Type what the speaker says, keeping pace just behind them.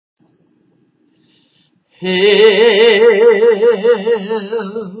Help,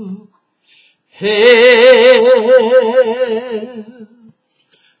 help,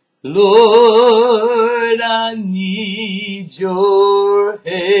 Lord, I need your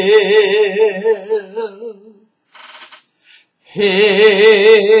help. Help,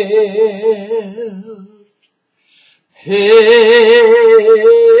 help,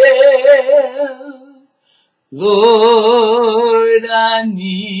 Lord, I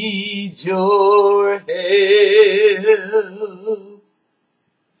need your help.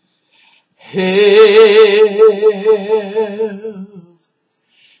 Help,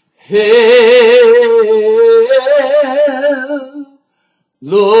 help,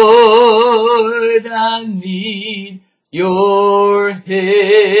 Lord, I need your help.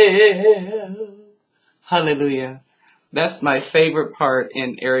 Hallelujah. That's my favorite part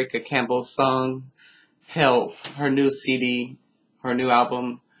in Erica Campbell's song, Help, her new CD, her new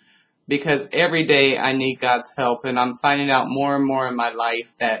album, because every day I need God's help, and I'm finding out more and more in my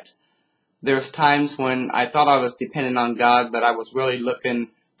life that there's times when I thought I was dependent on God, but I was really looking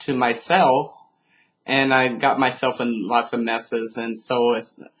to myself, and I got myself in lots of messes. And so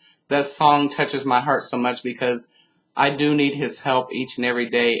that song touches my heart so much because I do need His help each and every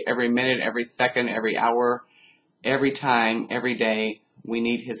day, every minute, every second, every hour, every time, every day. We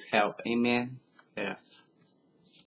need His help. Amen. Yes.